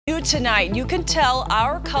tonight. You can tell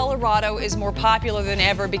our Colorado is more popular than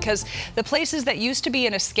ever because the places that used to be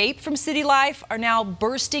an escape from city life are now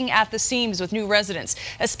bursting at the seams with new residents,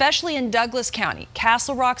 especially in Douglas County.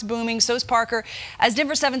 Castle Rock's booming, so's Parker. As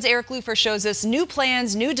Denver 7's Eric Lufer shows us, new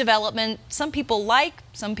plans, new development. Some people like,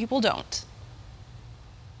 some people don't.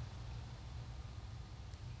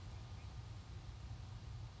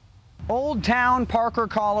 Old Town Parker,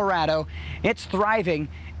 Colorado. It's thriving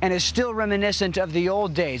and is still reminiscent of the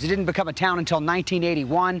old days. It didn't become a town until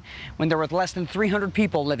 1981 when there were less than 300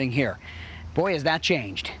 people living here. Boy, has that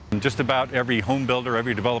changed. Just about every home builder,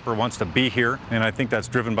 every developer wants to be here, and I think that's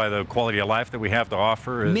driven by the quality of life that we have to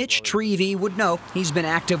offer. Mitch Trevey would know. He's been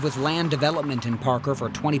active with land development in Parker for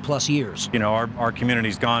 20-plus years. You know, our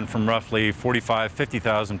community's gone from roughly 45,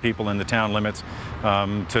 50,000 people in the town limits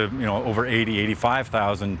to, you know, over 80,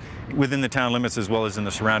 85,000 within the town limits as well as in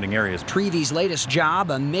the surrounding areas. Trevey's latest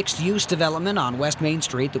job, a mixed-use development on West Main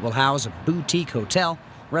Street that will house a boutique hotel,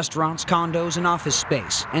 restaurants, condos, and office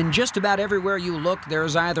space. And just about everywhere you look,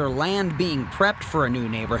 there's either land being prepped for a new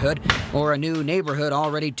neighborhood or a new neighborhood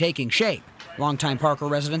already taking shape. Longtime Parker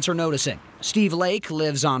residents are noticing. Steve Lake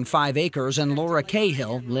lives on 5 acres and Laura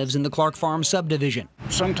Cahill lives in the Clark Farm subdivision.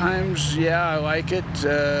 Sometimes, yeah, I like it.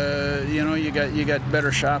 You know, you got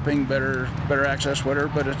better shopping, better access, whatever,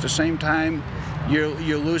 but at the same time, you're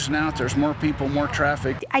losing out. There's more people, more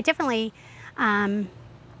traffic. I definitely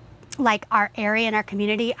like our area and our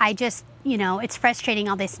community. I just, you know, it's frustrating,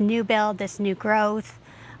 all this new build, this new growth,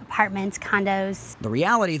 apartments, condos. The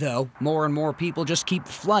reality, though, more and more people just keep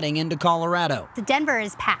flooding into Colorado. Denver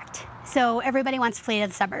is packed, so everybody wants to flee to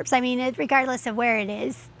the suburbs. I mean, regardless of where it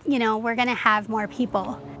is, you know, we're going to have more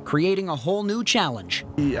people. Creating a whole new challenge.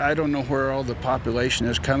 I don't know where all the population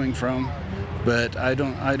is coming from, but I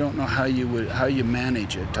don't know how you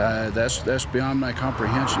manage it. That's beyond my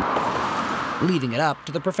comprehension. Leaving it up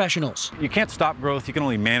to the professionals. You can't stop growth, you can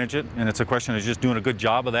only manage it, and it's a question of just doing a good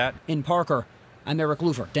job of that. In Parker, I'm Eric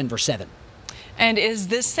Lufer, Denver 7. And is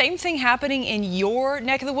this same thing happening in your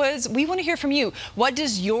neck of the woods? We want to hear from you. What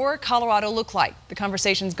does your Colorado look like? The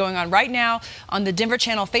conversation's going on right now on the Denver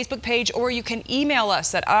Channel Facebook page, or you can email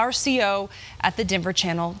us at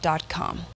rco@thedenverchannel.com.